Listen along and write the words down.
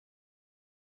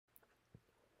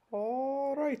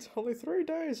Alright, only 3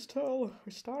 days till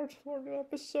we start more new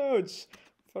episodes.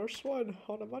 First one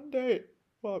on a Monday.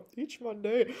 Well, each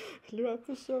Monday, new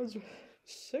episodes.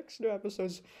 6 new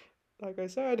episodes. Like I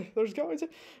said, there's going to.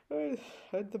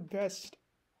 And the best.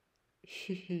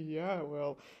 Yeah,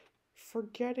 well,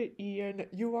 forget it, Ian.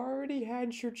 You already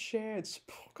had your chance.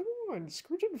 Come on,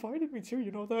 Scrooge invited me too,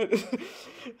 you know that?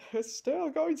 It's still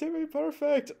going to be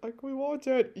perfect, like we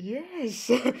wanted.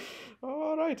 Yes!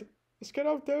 Alright, let's get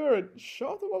out there and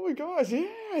show them what we got.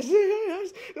 Yes,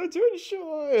 yes, let's do it,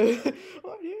 show it.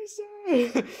 What is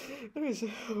that? This,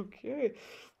 okay.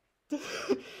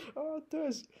 Oh,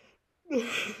 this.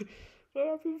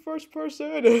 I'm the first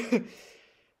person.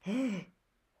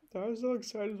 I'm so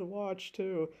excited to watch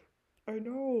too. I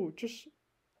know, just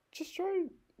try and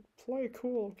play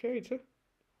cool, okay?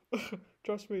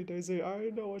 Trust me, Daisy,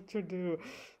 I know what to do.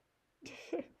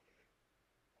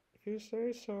 If you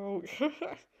say so.